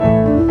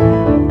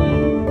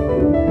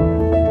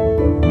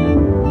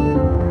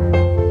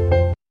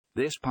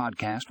This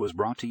podcast was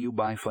brought to you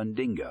by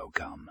Fundingo.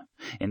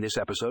 In this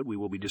episode, we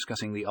will be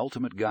discussing the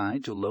ultimate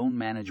guide to loan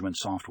management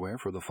software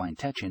for the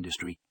Fintech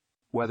industry.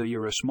 Whether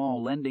you're a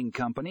small lending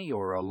company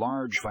or a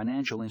large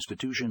financial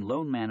institution,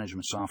 loan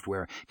management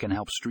software can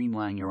help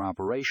streamline your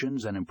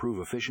operations and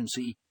improve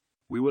efficiency.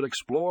 We will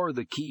explore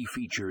the key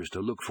features to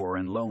look for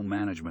in loan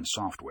management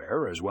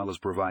software, as well as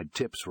provide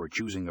tips for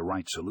choosing the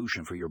right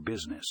solution for your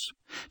business.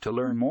 To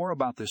learn more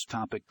about this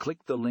topic, click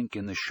the link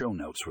in the show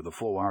notes for the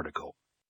full article.